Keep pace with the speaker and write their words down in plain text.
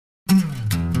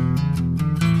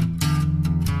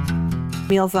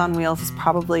Meals on Wheels is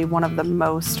probably one of the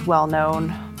most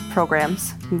well-known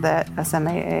programs that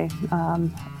SMAA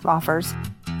offers.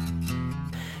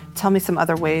 Tell me some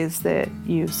other ways that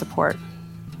you support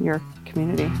your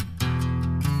community.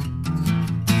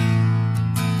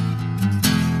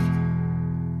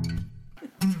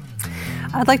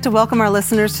 I'd like to welcome our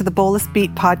listeners to the Bolus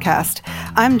Beat podcast.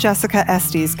 I'm Jessica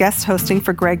Estes, guest hosting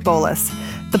for Greg Bolus.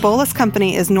 The Bolus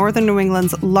Company is Northern New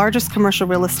England's largest commercial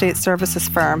real estate services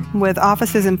firm, with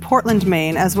offices in Portland,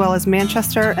 Maine, as well as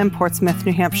Manchester and Portsmouth,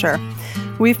 New Hampshire.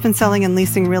 We've been selling and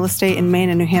leasing real estate in Maine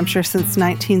and New Hampshire since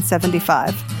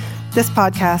 1975. This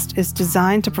podcast is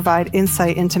designed to provide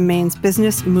insight into Maine's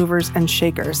business movers and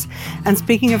shakers. And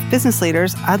speaking of business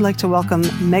leaders, I'd like to welcome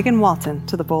Megan Walton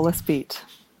to the Bolus Beat.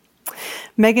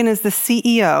 Megan is the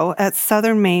CEO at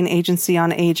Southern Maine Agency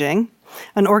on Aging,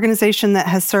 an organization that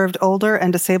has served older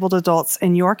and disabled adults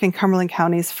in York and Cumberland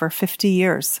counties for 50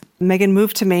 years. Megan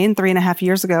moved to Maine 3.5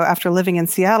 years ago after living in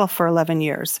Seattle for 11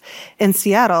 years. In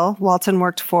Seattle, Walton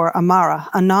worked for Amara,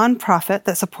 a nonprofit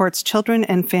that supports children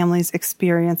and families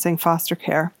experiencing foster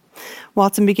care.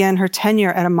 Walton began her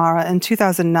tenure at Amara in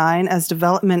 2009 as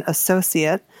development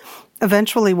associate,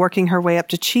 eventually working her way up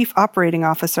to chief operating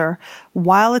officer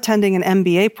while attending an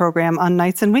MBA program on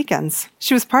nights and weekends.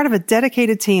 She was part of a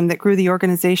dedicated team that grew the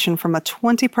organization from a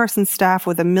 20-person staff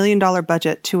with $1 million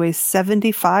budget to a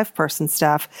 75-person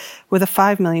staff with a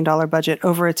 $5 million budget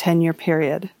over a 10-year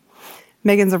period.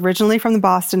 Megan's originally from the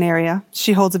Boston area.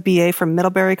 She holds a BA from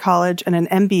Middlebury College and an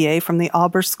MBA from the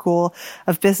Albers School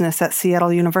of Business at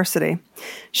Seattle University.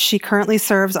 She currently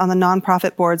serves on the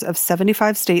nonprofit boards of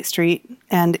 75 State Street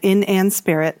and In and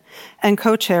Spirit, and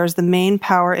co-chairs the Maine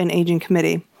Power and Aging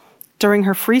Committee. During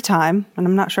her free time, and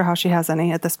I'm not sure how she has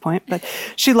any at this point, but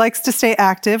she likes to stay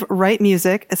active, write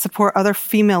music, and support other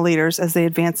female leaders as they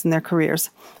advance in their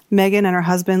careers. Megan and her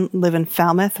husband live in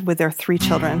Falmouth with their 3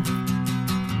 children.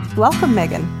 Welcome,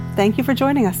 Megan. Thank you for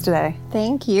joining us today.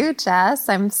 Thank you, Jess.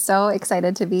 I'm so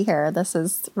excited to be here. This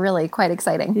is really quite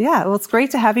exciting. Yeah, well, it's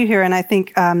great to have you here. And I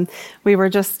think we were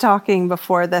just talking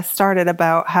before this started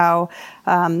about how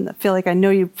I feel like I know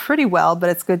you pretty well, but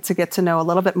it's good to get to know a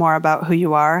little bit more about who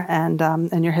you are and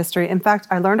your history. In fact,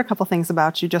 I learned a couple things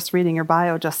about you just reading your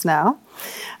bio just now.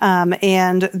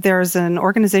 And there's an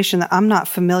organization that I'm not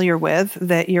familiar with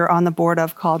that you're on the board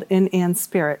of called In and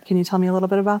Spirit. Can you tell me a little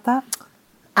bit about that?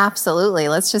 Absolutely.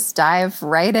 Let's just dive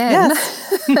right in.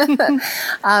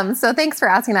 Yes. So thanks for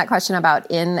asking that question about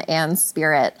In and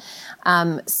Spirit.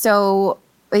 So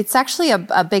it's actually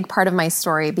a big part of my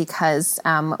story because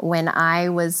when I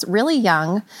was really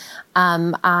young,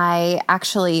 our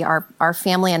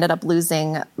family ended up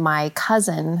losing my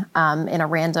cousin in a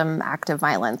random act of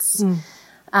violence.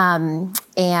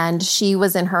 And she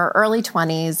was in her early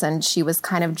 20s and she was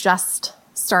kind of just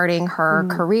starting her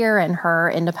career and her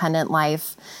independent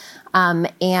life.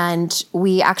 And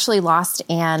we actually lost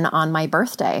Anne on my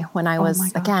birthday when I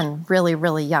was, again, really,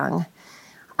 really young.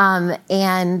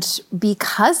 And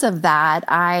because of that,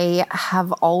 I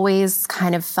have always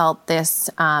kind of felt this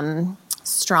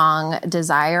strong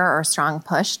desire or strong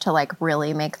push to like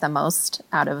really make the most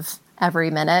out of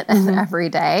every minute and every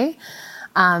day.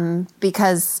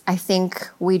 Because I think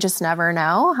we just never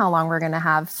know how long we're going to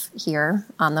have here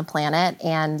on the planet.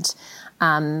 And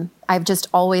I've just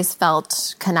always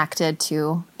felt connected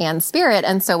to Anne's spirit.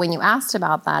 And so when you asked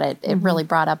about that, it really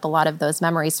brought up a lot of those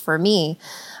memories for me.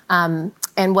 And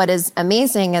what is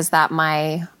amazing is that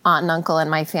my aunt and uncle and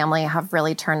my family have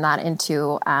really turned that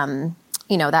into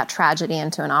that tragedy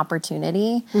into an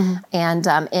opportunity. And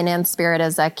In and Spirit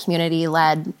is a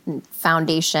community-led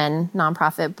foundation,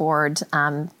 nonprofit board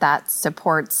that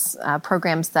supports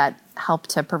programs that help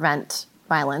to prevent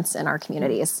violence in our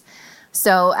communities.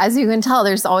 So as you can tell,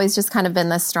 there's always just kind of been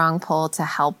this strong pull to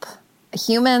help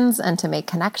humans and to make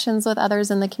connections with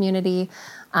others in the community.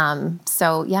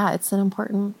 So yeah, it's an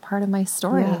important part of my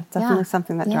story. Yeah, definitely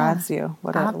something that drives you.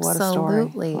 What a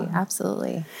story.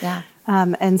 Absolutely. Yeah.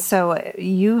 And so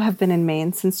you have been in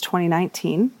Maine since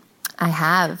 2019. I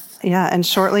have. Yeah. And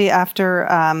shortly after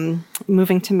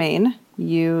moving to Maine,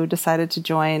 you decided to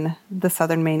join the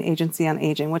Southern Maine Agency on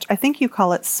Aging, which I think you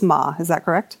call it SMA. Is that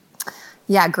correct?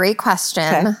 Yeah, great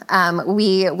question.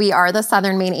 Okay. We are the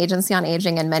Southern Maine Agency on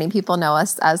Aging, and many people know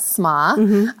us as SMA.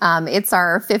 It's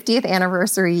our 50th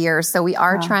anniversary year, so we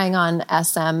are trying on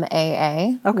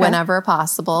SMAA whenever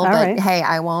possible. Hey,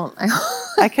 I won't.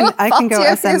 I can go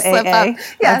SMAA.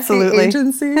 Yeah, absolutely.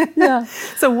 Agency. Yeah.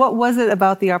 So, what was it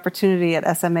about the opportunity at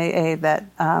SMAA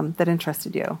that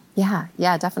interested you? Yeah,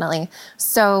 definitely.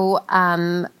 So,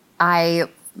 I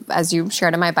as you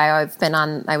shared in my bio,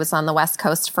 I was on the West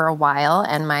Coast for a while,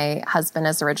 and my husband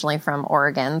is originally from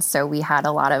Oregon. So we had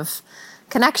a lot of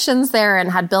connections there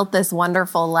and had built this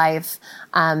wonderful life.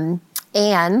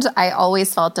 And I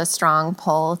always felt a strong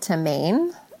pull to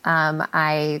Maine.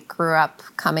 I grew up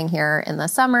coming here in the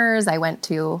summers. I went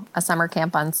to a summer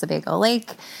camp on Sebago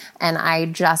Lake, and I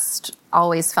just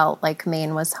always felt like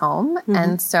Maine was home. Mm-hmm.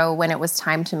 And so when it was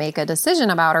time to make a decision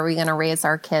about, are we going to raise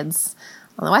our kids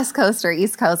on the West Coast or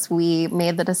East Coast, we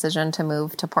made the decision to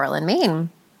move to Portland, Maine.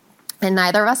 And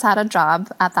neither of us had a job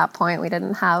at that point. We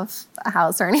didn't have a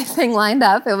house or anything lined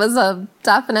up. It was a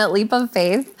definite leap of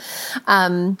faith.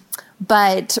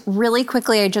 But really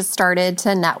quickly, I just started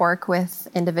to network with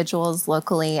individuals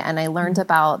locally, and I learned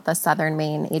about the Southern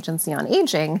Maine Agency on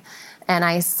Aging. And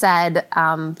I said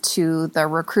to the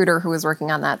recruiter who was working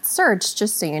on that search,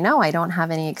 just so you know, I don't have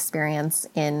any experience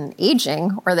in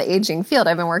aging or the aging field.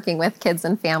 I've been working with kids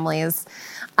and families.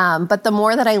 But the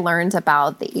more that I learned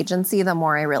about the agency, the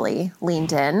more I really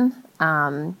leaned in.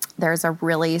 There's a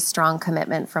really strong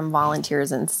commitment from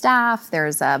volunteers and staff.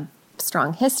 There's a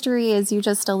strong history, as you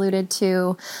just alluded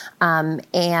to. And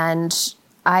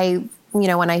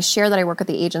when I share that I work at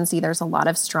the agency, there's a lot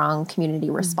of strong community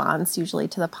response, usually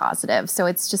to the positive. So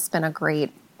it's just been a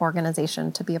great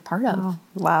organization to be a part of. Oh,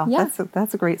 wow. Yeah.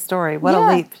 That's a great story. What a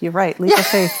leap. You're right. Leap of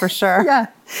faith for sure. Yeah.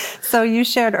 So you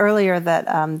shared earlier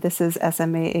that this is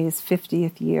SMAA's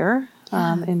 50th year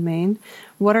in Maine.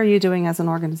 What are you doing as an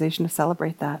organization to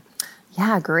celebrate that?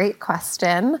 Yeah, great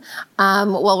question.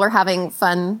 Well, we're having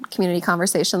fun community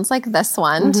conversations like this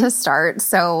one to start.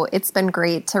 So it's been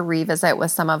great to revisit with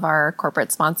some of our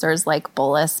corporate sponsors like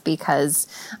Bolus, because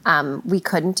we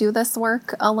couldn't do this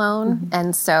work alone.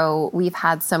 And so we've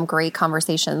had some great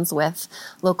conversations with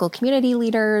local community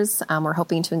leaders. We're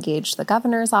hoping to engage the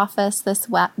governor's office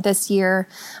this year.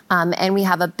 And we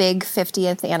have a big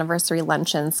 50th anniversary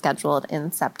luncheon scheduled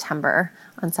in September,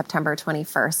 on September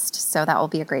 21st. So that will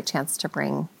be a great chance to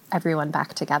bring everyone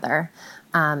back together.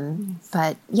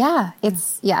 But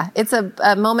it's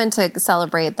a moment to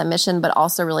celebrate the mission, but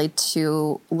also really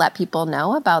to let people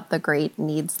know about the great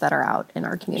needs that are out in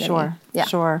our community.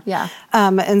 Sure. Yeah.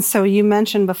 And so you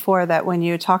mentioned before that when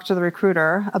you talked to the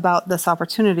recruiter about this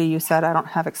opportunity, you said, I don't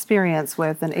have experience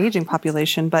with an aging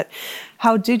population, but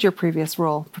how did your previous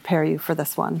role prepare you for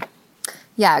this one?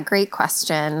 Yeah, great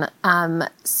question.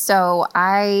 So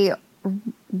I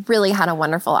really had a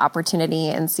wonderful opportunity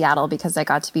in Seattle because I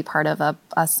got to be part of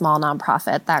a small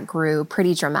nonprofit that grew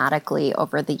pretty dramatically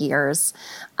over the years.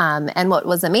 And what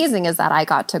was amazing is that I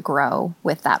got to grow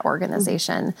with that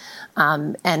organization.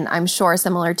 And I'm sure,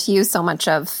 similar to you, so much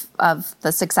of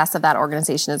the success of that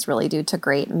organization is really due to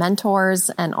great mentors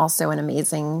and also an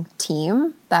amazing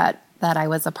team that I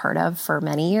was a part of for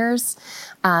many years.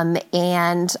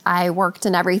 And I worked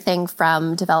in everything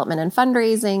from development and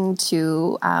fundraising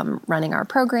to running our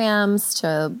programs,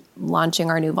 to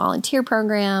launching our new volunteer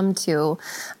program, to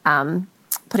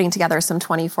putting together some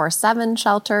 24/7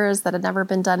 shelters that had never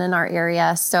been done in our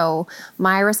area. So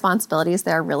my responsibilities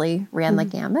there really ran the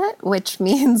gamut, which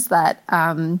means that,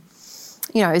 I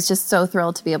was just so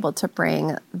thrilled to be able to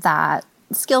bring that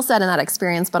skill set and that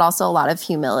experience, but also a lot of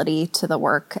humility to the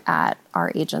work at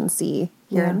our agency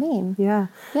here in Maine. Yeah.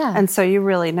 And so you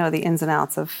really know the ins and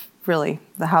outs of really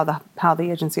how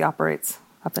the agency operates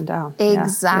up and down.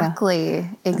 Exactly.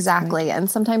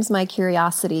 And sometimes my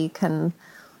curiosity can,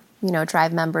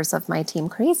 drive members of my team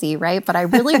crazy, right? But I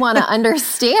really want to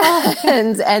understand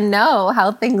and know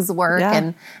how things work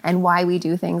and why we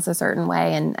do things a certain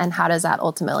way and how does that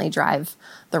ultimately drive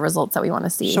the results that we want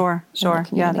to see. Sure.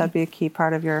 Yeah, that'd be a key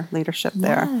part of your leadership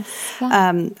there.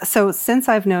 So since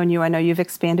I've known you, I know you've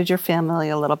expanded your family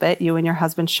a little bit. You and your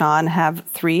husband, Sean, have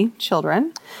 3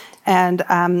 children. And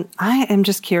I am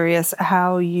just curious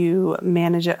how you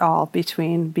manage it all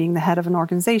between being the head of an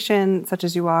organization such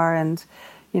as you are and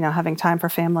having time for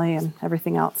family and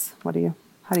everything else. How do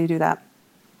you do that?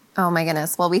 Oh my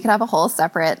goodness. Well, we could have a whole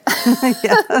separate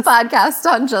podcast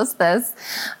on just this.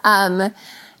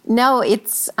 No,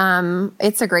 it's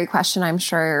a great question. I'm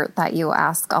sure that you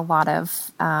ask a lot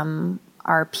of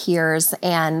our peers.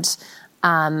 And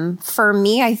for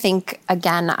me, I think,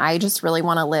 again, I just really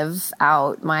want to live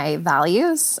out my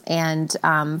values. And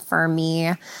for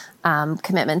me,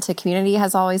 commitment to community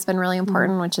has always been really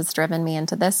important, which has driven me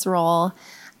into this role.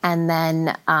 And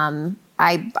then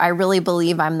I really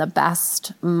believe I'm the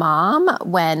best mom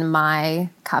when my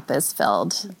cup is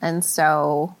filled. And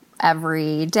so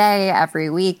every day, every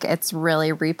week, it's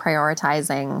really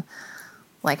reprioritizing,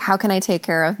 like, how can I take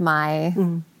care of my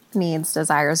needs,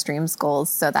 desires, dreams, goals,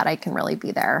 so that I can really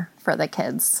be there for the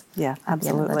kids. Yeah, absolutely. At the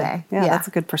end of the day. Yeah, that's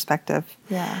a good perspective.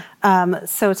 Yeah.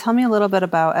 So tell me a little bit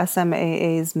about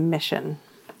SMAA's mission.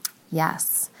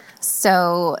 Yes.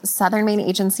 So Southern Maine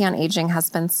Agency on Aging has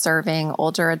been serving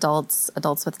older adults,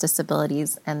 adults with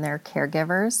disabilities, and their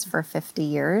caregivers for 50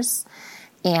 years.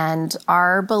 And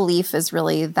our belief is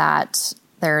really that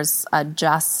there's a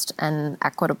just and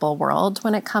equitable world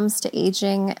when it comes to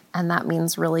aging. And that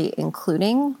means really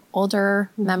including older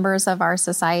members of our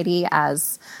society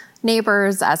as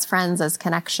neighbors, as friends, as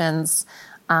connections.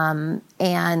 And,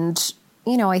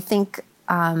 I think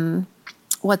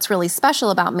what's really special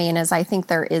about Maine is I think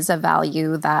there is a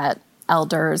value that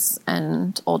elders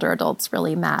and older adults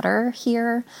really matter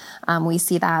here. We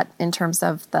see that in terms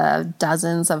of the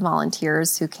dozens of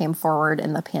volunteers who came forward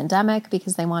in the pandemic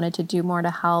because they wanted to do more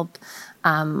to help.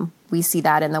 We see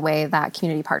that in the way that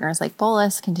community partners like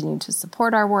Bolus continue to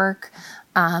support our work.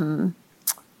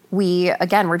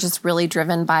 We're just really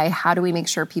driven by how do we make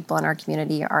sure people in our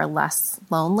community are less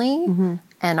lonely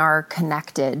and are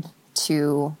connected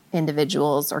to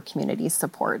individuals or community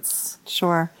supports.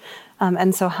 Sure.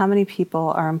 And so how many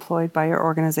people are employed by your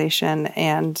organization?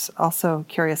 And also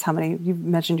curious you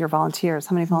mentioned your volunteers.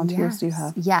 How many volunteers do you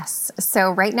have? Yes.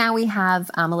 So right now we have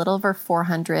a little over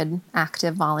 400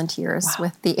 active volunteers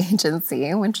with the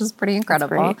agency, which is pretty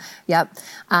incredible. That's great. Yep.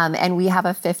 And we have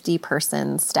a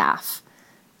 50-person staff.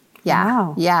 Yeah.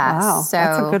 Wow. Yeah. Wow. So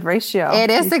that's a good ratio. It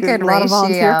is a good ratio. A lot of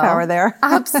volunteer power there.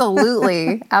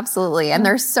 Absolutely. Absolutely. And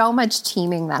there's so much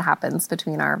teaming that happens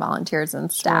between our volunteers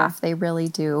and staff. Sure. They really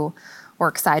do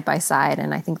work side by side.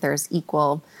 And I think there's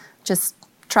equal just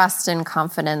trust and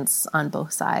confidence on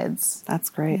both sides.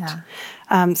 That's great.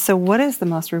 Yeah. So what is the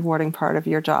most rewarding part of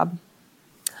your job?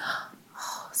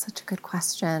 Oh, such a good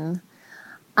question.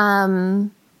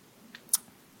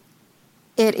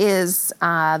 It is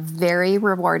very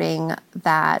rewarding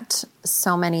that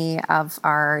so many of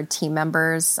our team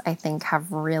members, I think,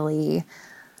 have really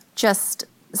just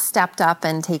stepped up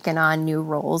and taken on new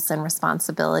roles and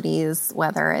responsibilities,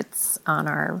 whether it's on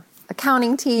our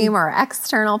accounting team or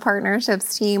external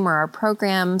partnerships team or our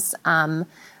programs.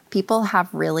 People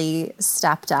have really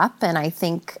stepped up, and I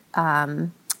think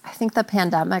the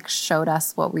pandemic showed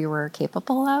us what we were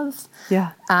capable of.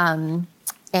 Yeah.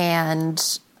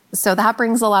 And so that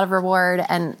brings a lot of reward.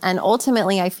 And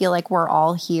ultimately, I feel like we're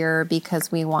all here because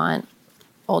we want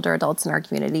older adults in our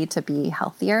community to be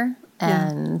healthier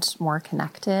and more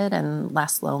connected and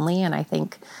less lonely. And I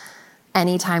think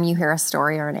anytime you hear a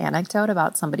story or an anecdote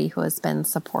about somebody who has been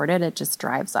supported, it just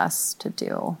drives us to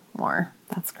do more.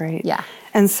 That's great. Yeah.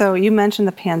 And so you mentioned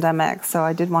the pandemic, so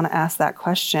I did want to ask that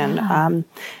question. Yeah.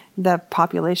 The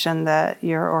population that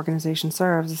your organization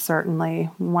serves is certainly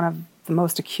one of the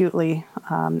most acutely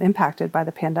impacted by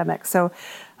the pandemic. So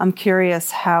I'm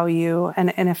curious how you,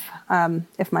 and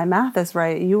if my math is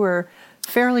right, you were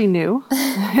fairly new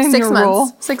in your role.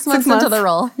 6 months into the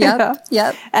role. Yep.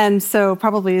 Yep. And so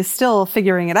probably still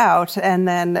figuring it out. And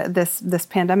then this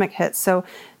pandemic hit. So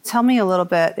tell me a little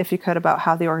bit, if you could, about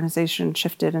how the organization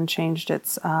shifted and changed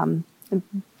the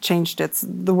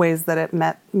ways that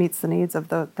it meets the needs of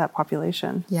that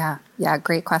population. Yeah.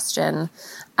 Great question.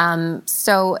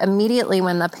 So immediately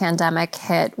when the pandemic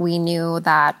hit, we knew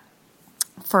that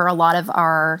for a lot of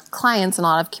our clients and a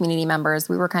lot of community members,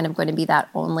 we were kind of going to be that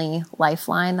only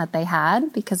lifeline that they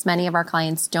had, because many of our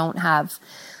clients don't have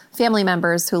family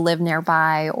members who live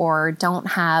nearby or don't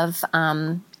have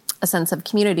a sense of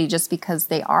community just because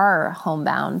they are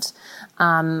homebound.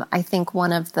 I think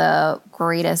one of the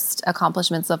greatest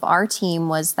accomplishments of our team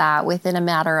was that within a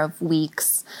matter of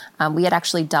weeks, we had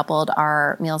actually doubled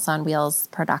our Meals on Wheels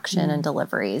production and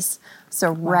deliveries.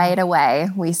 So right away,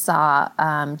 we saw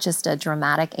just a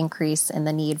dramatic increase in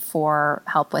the need for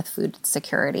help with food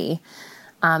security.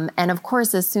 And of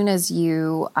course, as soon as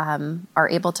you are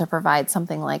able to provide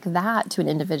something like that to an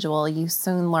individual, you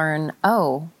soon learn,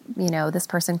 this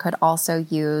person could also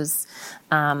use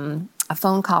a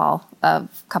phone call a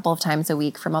couple of times a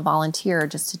week from a volunteer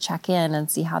just to check in and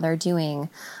see how they're doing.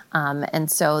 And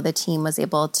so the team was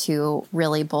able to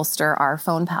really bolster our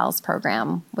Phone Pals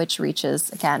program, which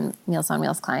reaches, again, Meals on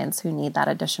Wheels clients who need that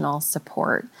additional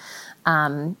support.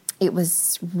 It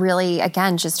was really,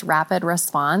 again, just rapid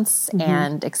response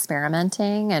and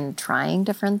experimenting and trying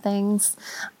different things.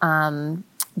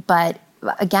 But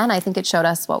again, I think it showed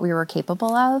us what we were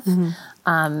capable of.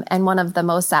 And one of the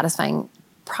most satisfying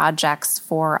projects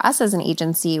for us as an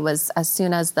agency was as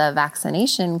soon as the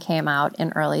vaccination came out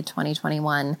in early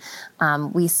 2021,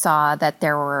 we saw that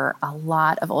there were a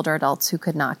lot of older adults who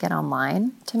could not get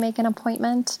online to make an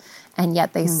appointment, and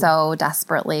yet they so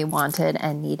desperately wanted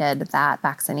and needed that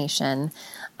vaccination.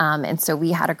 And so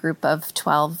we had a group of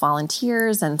 12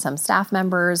 volunteers and some staff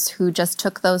members who just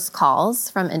took those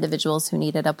calls from individuals who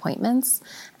needed appointments,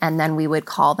 and then we would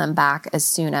call them back as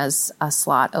soon as a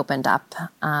slot opened up.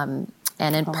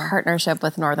 And in partnership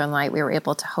with Northern Light, we were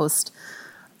able to host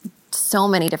so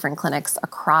many different clinics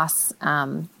across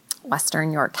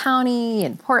Western York County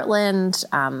and Portland,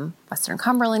 Western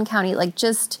Cumberland County, like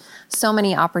just so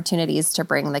many opportunities to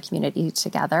bring the community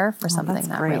together for something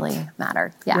that really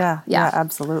mattered. Yeah,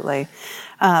 absolutely.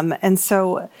 And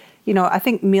so, I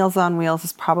think Meals on Wheels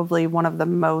is probably one of the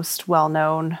most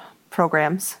well-known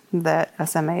programs that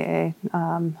SMAA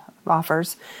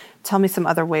offers. Tell me some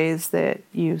other ways that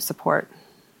you support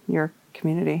your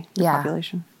community, your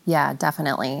population. Yeah,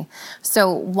 definitely.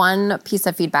 So one piece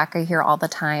of feedback I hear all the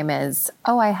time is,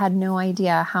 I had no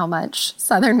idea how much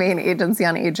Southern Maine Agency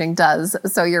on Aging does.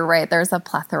 So you're right, there's a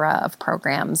plethora of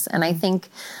programs. And I think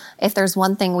if there's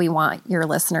one thing we want your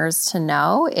listeners to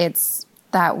know, it's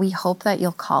that we hope that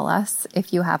you'll call us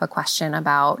if you have a question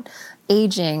about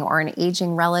aging or an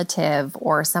aging relative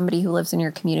or somebody who lives in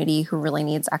your community who really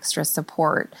needs extra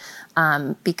support.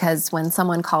 Because when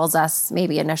someone calls us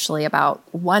maybe initially about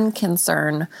one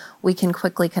concern, we can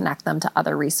quickly connect them to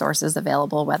other resources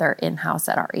available, whether in-house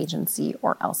at our agency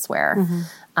or elsewhere.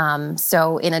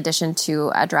 So in addition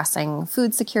to addressing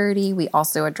food security, we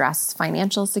also address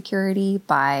financial security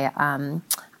by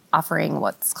offering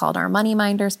what's called our Money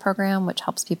Minders program, which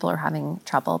helps people who are having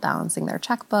trouble balancing their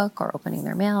checkbook or opening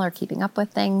their mail or keeping up with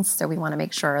things. So we want to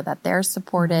make sure that they're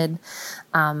supported.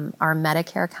 Our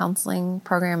Medicare counseling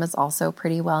program is also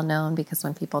pretty well known because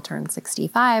when people turn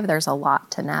 65, there's a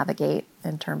lot to navigate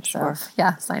in terms of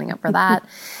signing up for that.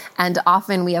 And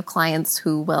often we have clients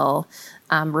who will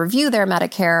review their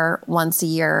Medicare once a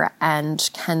year and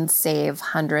can save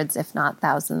hundreds, if not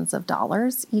thousands of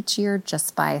dollars each year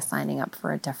just by signing up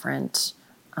for a different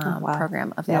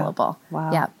program available.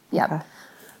 Yep. Okay.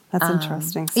 That's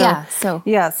interesting. So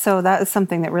that is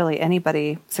something that really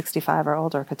anybody 65 or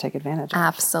older could take advantage of.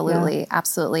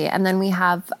 Absolutely. And then we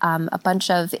have a bunch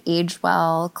of age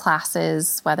well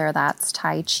classes, whether that's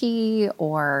Tai Chi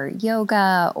or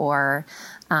yoga or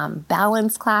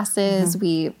balance classes.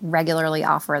 We regularly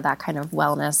offer that kind of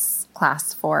wellness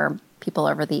class for people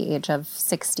over the age of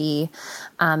 60.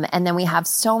 And then we have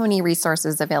so many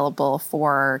resources available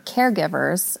for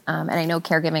caregivers. And I know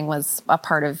caregiving was a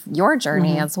part of your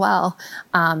journey as well,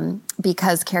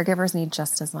 because caregivers need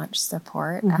just as much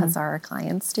support as our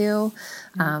clients do.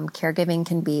 Caregiving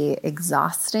can be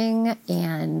exhausting,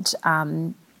 and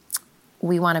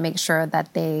we want to make sure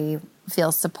that they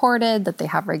feel supported, that they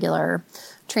have regular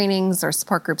trainings or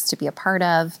support groups to be a part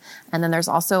of. And then there's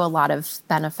also a lot of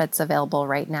benefits available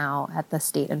right now at the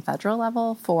state and federal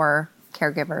level for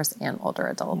caregivers and older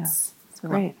adults. So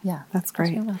great. That's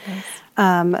great.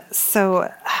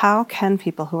 So how can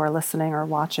people who are listening or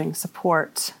watching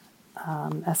support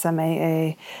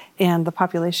SMAA and the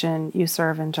population you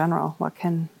serve in general? What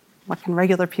can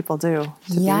regular people do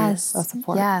to be a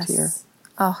support to your...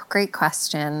 Oh, great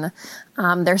question.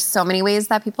 There's so many ways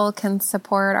that people can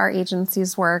support our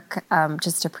agency's work.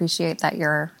 Just appreciate that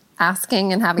you're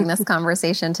asking and having this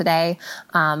conversation today.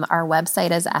 Our website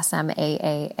is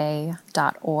smaaa.org,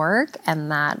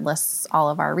 and that lists all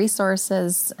of our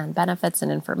resources and benefits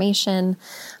and information.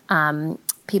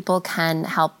 People can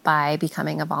help by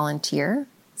becoming a volunteer.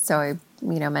 So I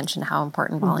mentioned how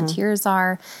important volunteers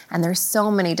are. And there's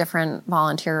so many different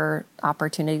volunteer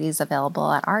opportunities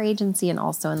available at our agency and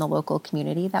also in the local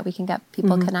community that we can get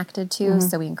people connected to.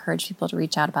 So we encourage people to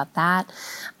reach out about that.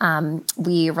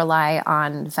 We rely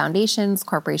on foundations,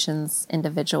 corporations,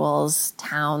 individuals,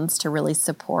 towns to really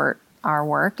support our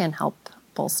work and help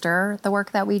bolster the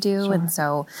work that we do. And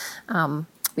so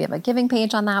we have a giving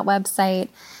page on that website.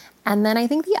 And then I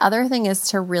think the other thing is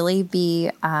to really be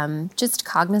just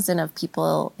cognizant of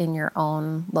people in your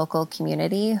own local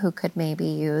community who could maybe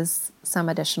use some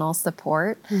additional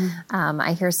support.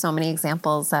 I hear so many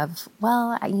examples of,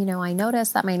 I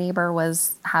noticed that my neighbor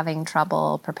was having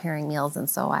trouble preparing meals, and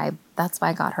so that's why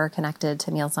I got her connected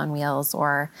to Meals on Wheels.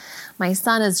 Or my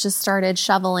son has just started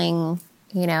shoveling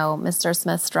Mr.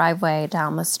 Smith's driveway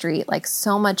down the street. Like,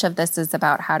 so much of this is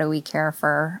about how do we care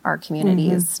for our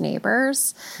community's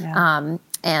neighbors.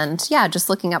 Just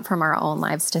looking up from our own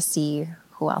lives to see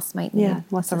who else might need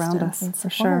what's around us, for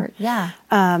sure.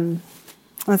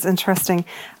 That's interesting.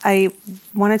 I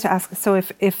wanted to ask, so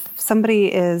if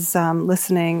somebody is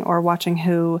listening or watching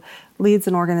who leads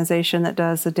an organization that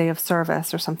does a day of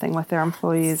service or something with their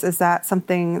employees, is that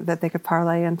something that they could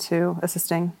parlay into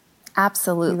assisting?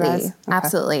 Absolutely. Okay.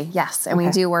 Absolutely. Yes. And we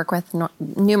do work with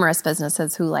numerous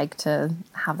businesses who like to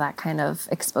have that kind of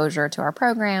exposure to our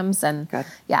programs. And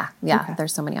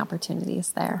there's so many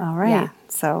opportunities there. All right. Yeah.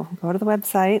 So go to the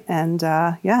website and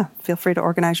feel free to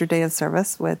organize your day of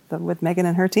service with Megan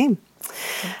and her team.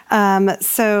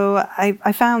 So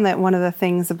I found that one of the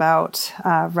things about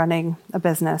running a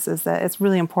business is that it's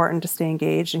really important to stay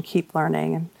engaged and keep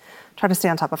learning and try to stay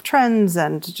on top of trends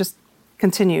and just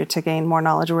continue to gain more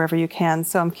knowledge wherever you can.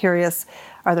 So I'm curious,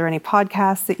 are there any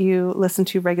podcasts that you listen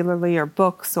to regularly or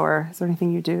books, or is there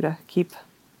anything you do to keep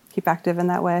active in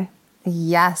that way?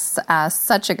 Yes,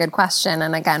 such a good question.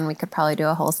 And again, we could probably do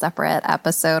a whole separate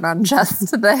episode on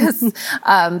just this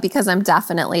because I'm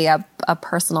definitely a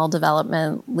personal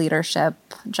development leadership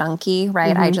junkie,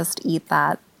 right? I just eat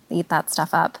that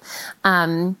stuff up.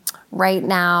 Right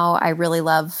now, I really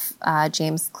love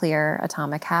James Clear,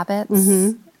 Atomic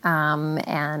Habits.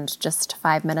 And just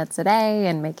 5 minutes a day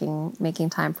and making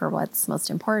time for what's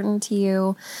most important to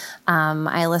you.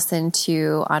 I listen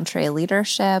to Entree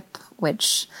Leadership,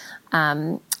 which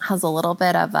has a little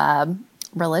bit of a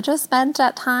religious bent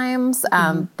at times,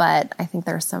 but I think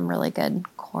there's some really good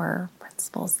core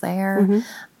principles there.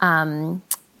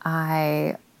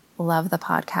 I love the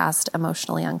podcast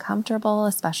Emotionally Uncomfortable,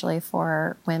 especially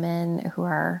for women who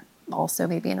are also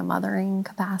maybe in a mothering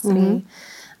capacity.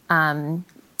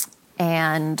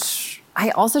 And I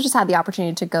also just had the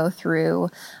opportunity to go through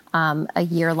a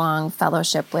year-long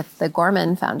fellowship with the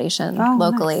Gorman Foundation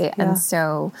locally. Nice. Yeah. And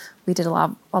so we did a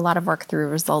lot of work through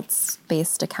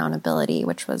results-based accountability,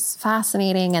 which was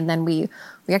fascinating. And then we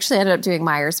actually ended up doing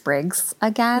Myers-Briggs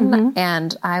again.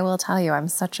 And I will tell you, I'm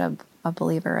such a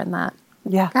believer in that.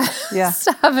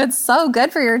 Stuff. It's so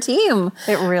good for your team.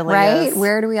 It really is. Right?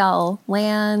 Where do we all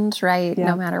land, right?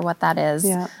 No matter what that is.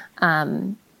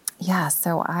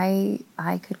 So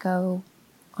I could go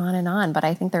on and on, but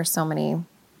I think there's so many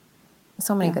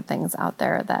good things out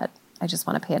there that I just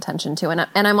want to pay attention to.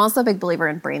 And I'm also a big believer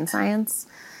in brain science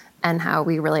and how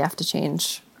we really have to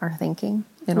change our thinking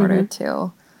in order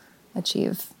to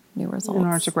achieve new results. In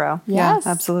order to grow. Yes.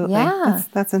 Yeah, absolutely. Yeah.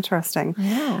 That's interesting.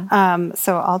 Yeah.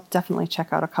 So I'll definitely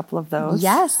check out a couple of those.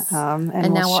 Yes.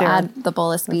 And now we'll add the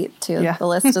Bolus Beat to the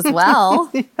list as well.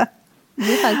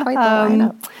 We've had quite the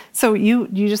lineup. So you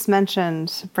just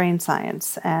mentioned brain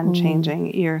science and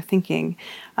changing your thinking.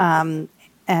 And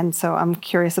so I'm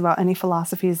curious about any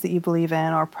philosophies that you believe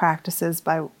in or practices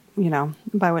by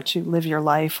which you live your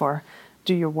life or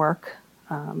do your work.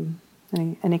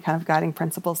 Any kind of guiding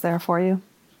principles there for you?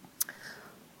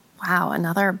 Wow,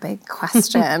 another big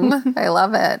question. I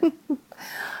love it.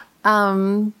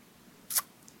 I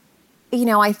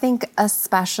think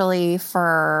especially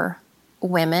for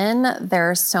women,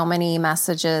 there's so many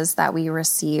messages that we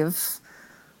receive,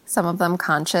 some of them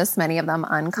conscious, many of them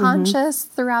unconscious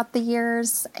throughout the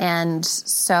years. And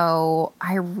so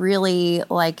I really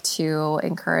like to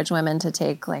encourage women to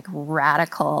take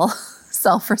radical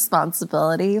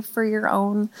self-responsibility for your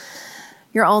own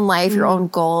life, your own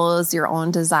goals, your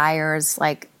own desires.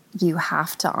 You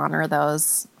have to honor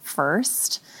those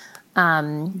first.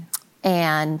 And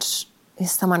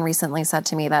someone recently said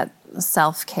to me that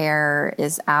self-care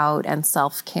is out and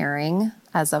self-caring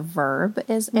as a verb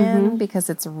is in, because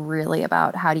it's really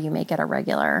about how do you make it a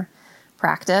regular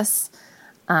practice.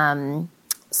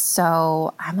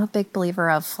 So I'm a big believer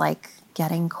of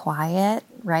getting quiet,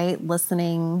 right?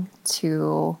 Listening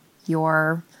to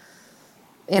your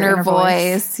inner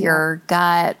voice, your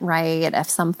gut, right? If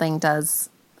something does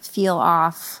feel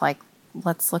off,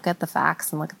 let's look at the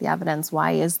facts and look at the evidence.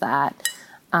 Why is that?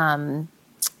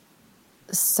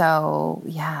 So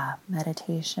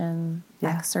meditation,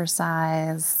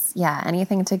 exercise,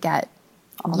 anything to get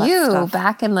you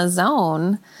back in the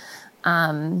zone.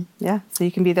 So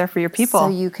you can be there for your people. So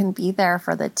you can be there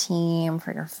for the team,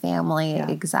 for your family. Yeah.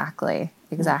 Exactly.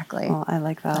 Well, I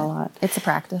like that a lot. It's a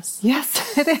practice.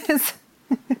 Yes, it is.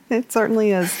 It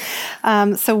certainly is.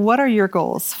 So what are your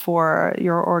goals for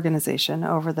your organization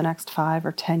over the next 5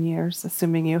 or 10 years,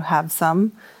 assuming you have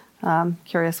some?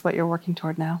 Curious what you're working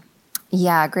toward now.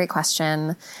 Yeah, great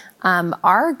question.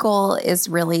 Our goal is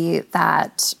really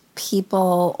that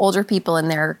older people in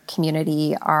their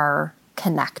community are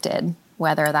connected,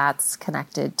 whether that's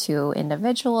connected to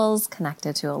individuals,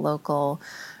 connected to a local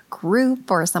group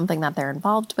or something that they're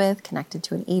involved with, connected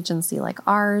to an agency like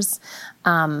ours.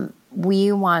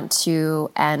 We want to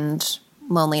end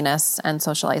loneliness and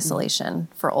social isolation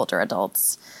for older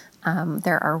adults.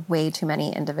 There are way too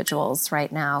many individuals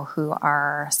right now who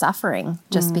are suffering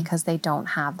just because they don't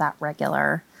have that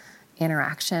regular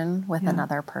interaction with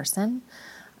another person.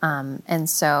 And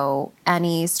so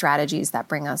any strategies that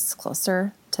bring us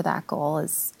closer to that goal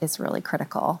is really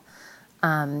critical.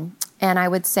 And I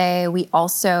would say we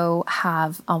also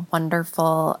have a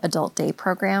wonderful adult day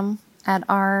program at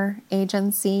our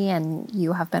agency, and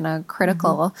you have been a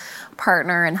critical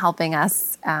partner in helping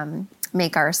us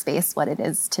make our space what it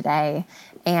is today.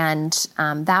 And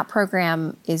that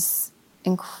program is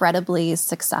incredibly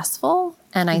successful.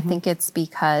 And I think it's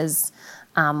because,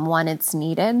 one, it's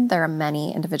needed. There are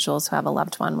many individuals who have a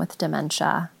loved one with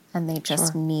dementia, and they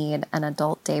just need an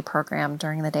adult day program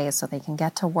during the day so they can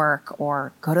get to work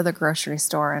or go to the grocery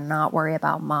store and not worry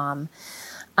about mom.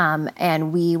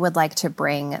 And we would like to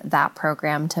bring that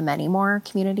program to many more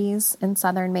communities in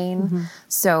Southern Maine.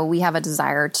 So we have a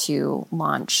desire to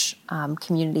launch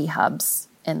community hubs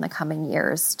in the coming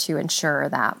years to ensure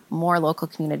that more local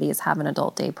communities have an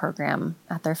adult day program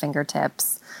at their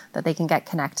fingertips, that they can get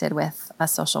connected with a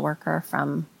social worker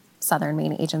from Southern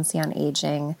Maine Agency on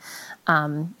Aging,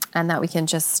 and that we can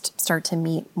just start to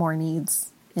meet more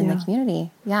needs in the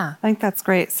community. Yeah. I think that's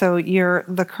great. So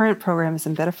the current program is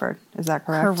in Biddeford. Is that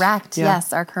correct? Correct. Yeah.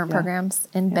 Yes. Our current program's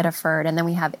in Biddeford. And then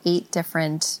we have 8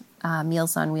 different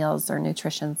Meals on Wheels or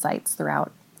nutrition sites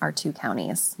throughout our 2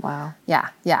 counties. Wow.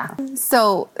 Yeah. Yeah.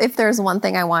 So if there's one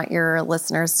thing I want your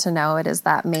listeners to know, it is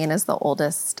that Maine is the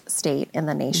oldest state in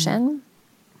the nation.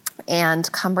 And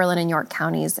Cumberland and York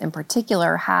counties in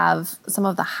particular have some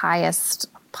of the highest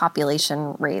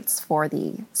population rates for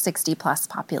the 60 plus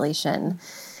population.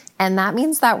 And that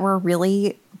means that we're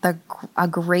really a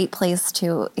great place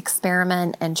to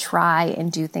experiment and try and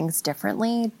do things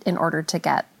differently in order to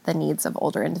get the needs of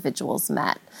older individuals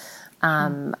met.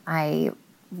 I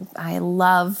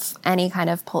love any kind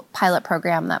of pilot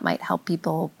program that might help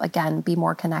people, again, be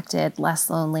more connected, less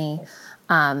lonely,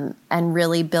 and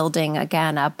really building,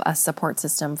 again, up a support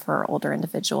system for older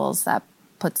individuals that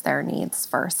puts their needs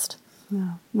first.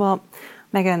 Yeah. Well,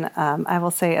 Megan, I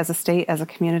will say as a state, as a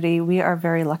community, we are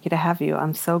very lucky to have you.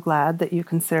 I'm so glad that you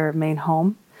consider Maine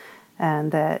home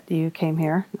and that you came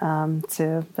here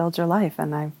to build your life.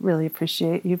 And I really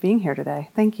appreciate you being here today.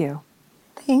 Thank you.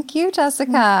 Thank you,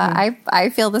 Jessica. I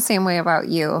feel the same way about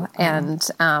you. And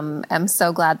I'm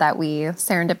so glad that we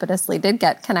serendipitously did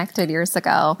get connected years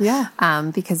ago. Yeah.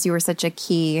 Because you were such a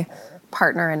key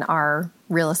partner in our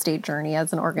real estate journey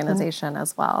as an organization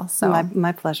as well. So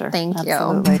my pleasure. Thank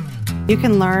Absolutely. you. You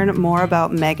can learn more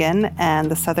about Megan and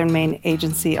the Southern Maine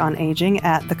Agency on Aging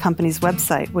at the company's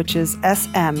website, which is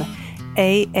smaaa.org,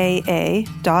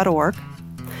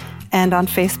 and on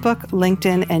Facebook,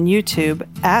 LinkedIn, and YouTube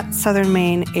at Southern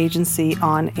Maine Agency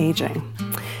on Aging.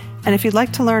 And if you'd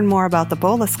like to learn more about the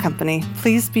Bolus Company,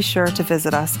 please be sure to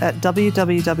visit us at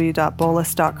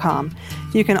www.bolus.com.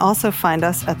 You can also find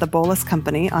us at the Bolus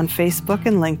Company on Facebook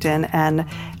and LinkedIn, and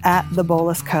at the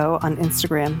Bolus Co. on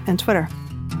Instagram and Twitter.